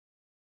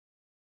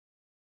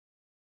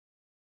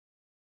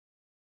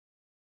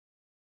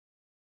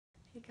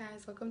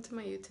Guys, welcome to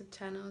my YouTube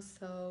channel.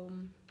 So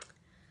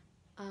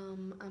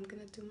I'm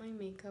gonna do my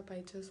makeup.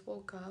 I just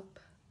woke up.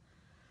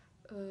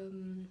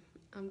 I'm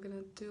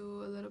gonna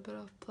do a little bit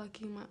of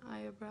plucking my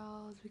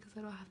eyebrows because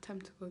I don't have time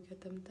to go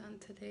get them done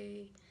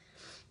today.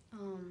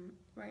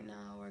 Right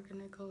now we're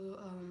gonna go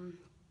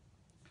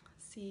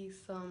see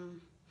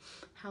some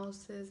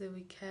houses if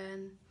we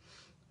can,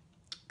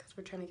 because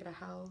we're trying to get a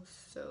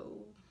house.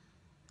 So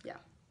yeah,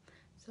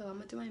 so I'm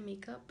gonna do my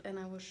makeup and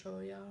I will show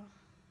y'all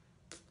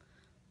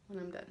when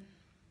I'm done.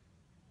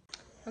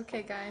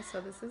 Okay guys, so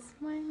this is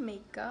my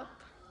makeup.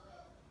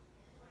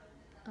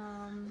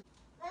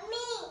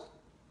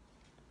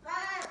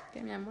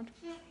 Okay, mi amor.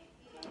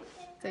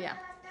 So yeah,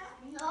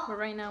 we're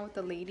right now with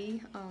the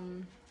lady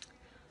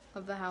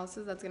of the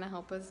houses that's gonna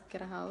help us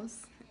get a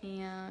house,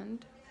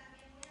 and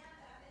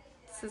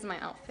this is my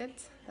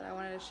outfit that I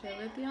wanted to share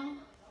with y'all.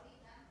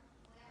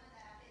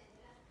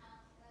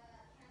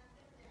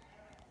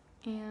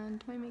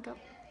 And my makeup.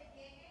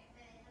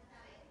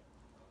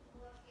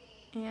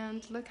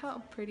 And look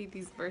how pretty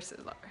these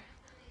verses are.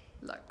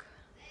 Look.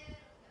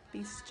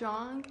 Be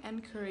strong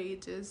and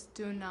courageous.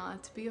 Do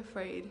not be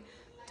afraid.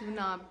 Do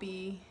not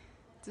be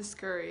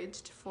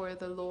discouraged, for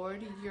the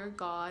Lord your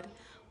God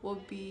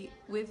will be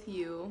with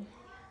you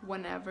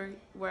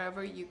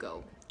wherever you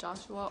go.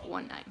 Joshua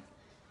 1:9.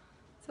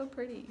 So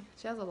pretty.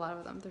 She has a lot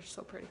of them. They're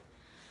so pretty.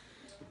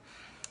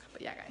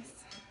 But yeah, guys.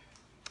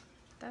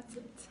 That's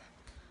it.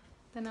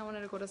 Then I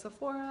wanted to go to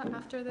Sephora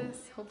after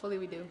this. Hopefully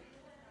we do.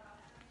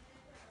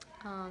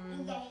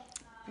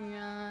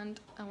 And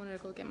I wanted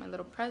to go get my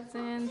little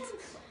present.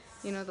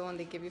 You know, the one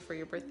they give you for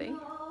your birthday?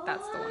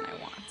 That's the one I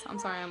want. I'm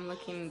sorry I'm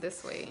looking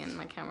this way and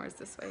my camera is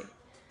this way,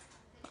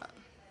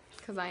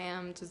 because I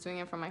am just doing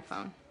it from my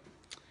phone.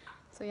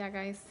 So yeah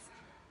guys,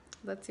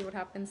 let's see what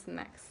happens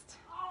next.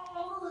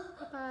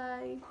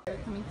 Bye-bye. We're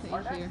coming to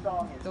eat here.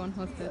 Don't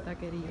host the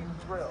taqueria.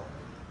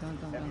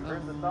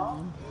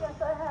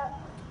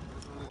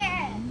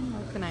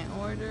 What can I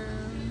order?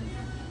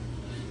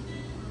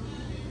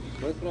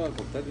 ¿Puedes probar el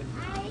cóctel?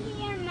 Ay,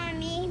 here,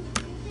 mami.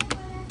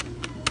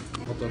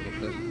 ¿Otro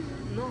cóctel?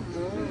 No.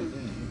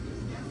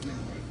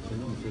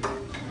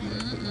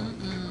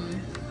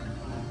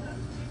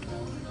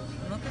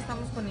 No, que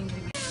estamos con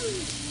ingredientes.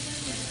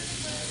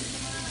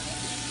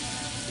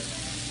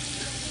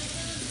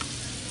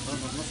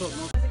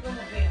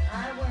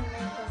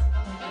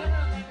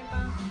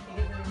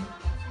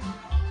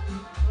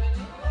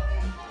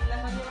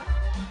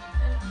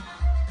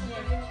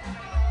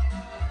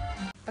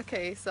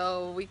 Okay,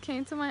 so we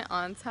came to my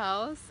aunt's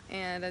house,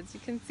 and as you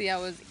can see, I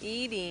was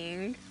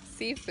eating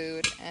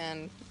seafood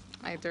and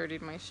I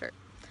dirtied my shirt.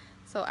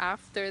 So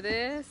after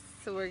this,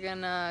 we're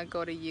gonna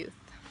go to youth.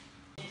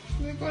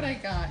 Look what I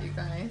got, you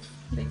guys.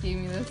 They gave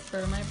me this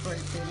for my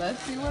birthday.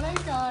 Let's see what I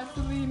got,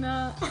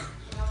 Selena.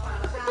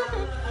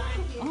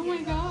 Oh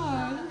my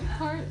god.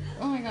 Heart.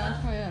 Oh my gosh,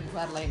 oh yeah,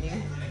 bad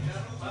lighting.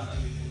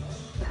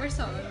 We're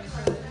so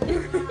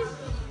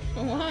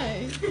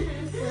Why?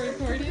 We're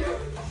recording?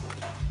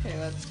 Okay,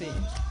 let's see. Oh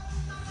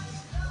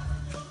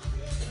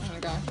my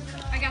gosh.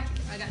 I got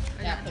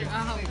you.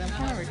 I'm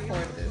trying to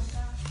record this.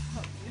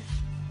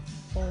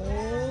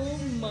 Oh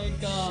my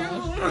gosh. Sure.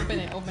 Open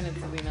it,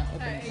 Selena.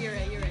 Open it. You're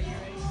right.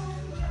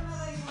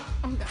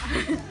 Oh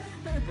god.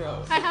 Bro.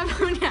 I have no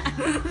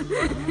hands.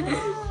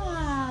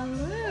 Ah,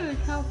 look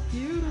how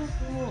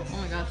beautiful. Oh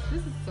my gosh,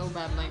 this is so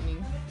bad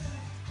lighting.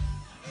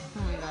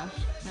 Oh my gosh.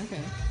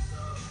 Okay.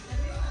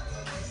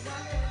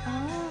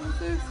 Oh,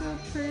 they're so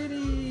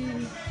pretty.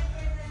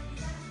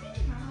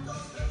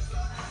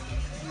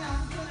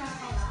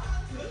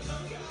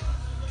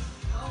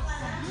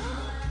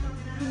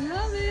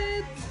 Love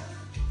it.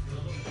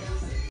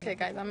 Okay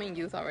guys, I'm in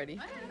youth already.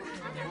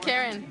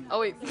 Karen. Oh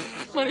wait.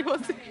 What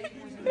was it?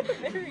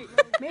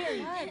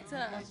 Mary.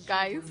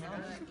 Guys.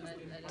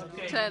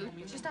 Okay. Chel.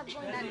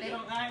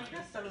 Hi.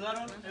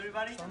 Saludaron,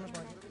 everybody.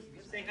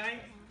 Say hi.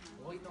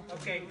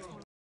 Okay.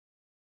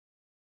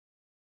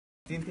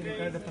 ¿Quién tiene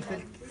cara de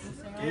pastel?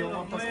 Que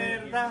lo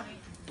muerda.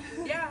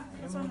 Yeah,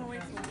 that's what I'm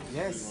waiting for.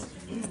 Yes.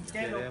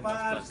 Que lo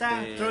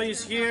parta. Troy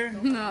is here.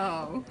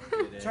 No.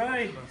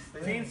 Troy,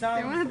 sing They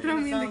song. want to throw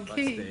me in the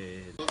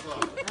cake.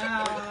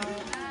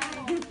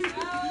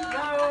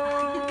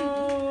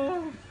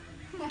 Bravo.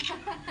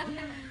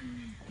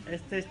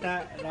 Este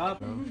está.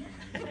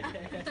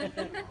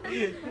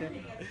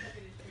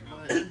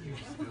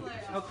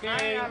 Ok,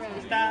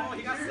 está.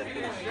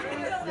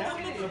 Ya,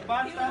 lo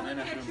parta.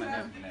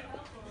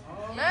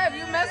 Babe,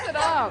 you messed it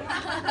up.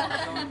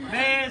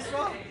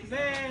 Beso.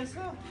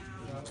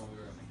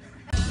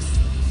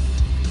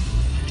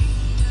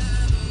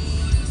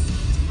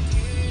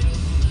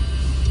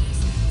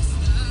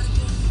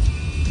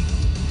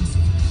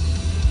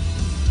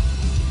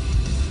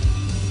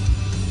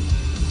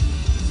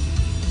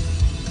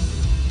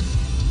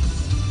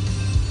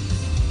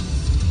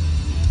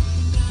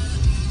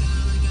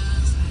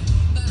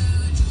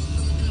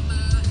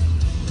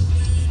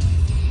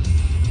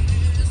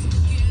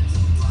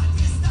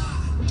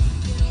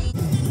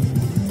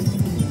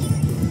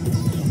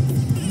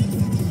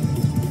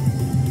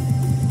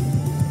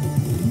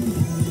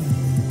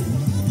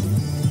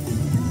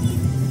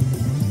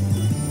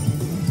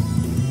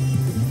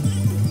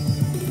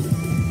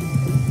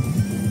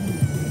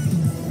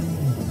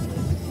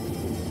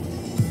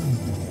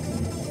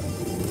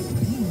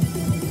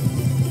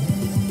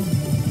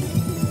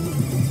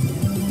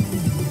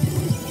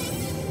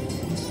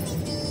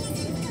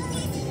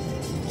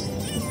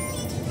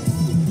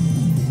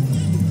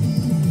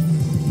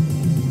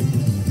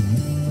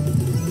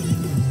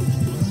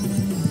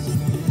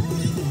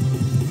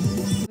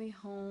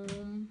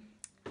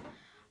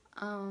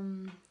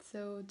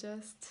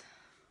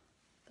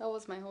 that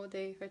was my whole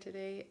day for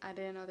today. I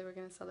didn't know they were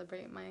gonna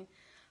celebrate my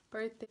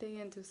birthday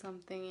and do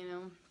something, you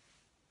know.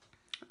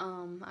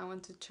 I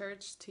went to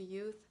church to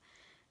youth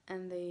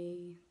and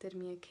they did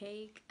me a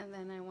cake, and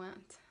then I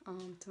went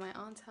to my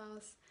aunt's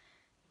house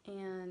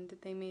and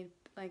they made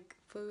like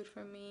food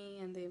for me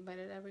and they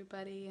invited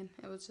everybody, and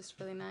it was just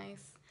really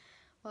nice.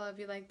 Well, if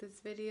you like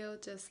this video,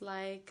 just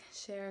like,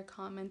 share,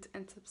 comment,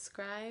 and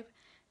subscribe,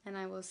 and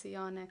I will see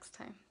y'all next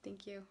time.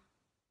 Thank you.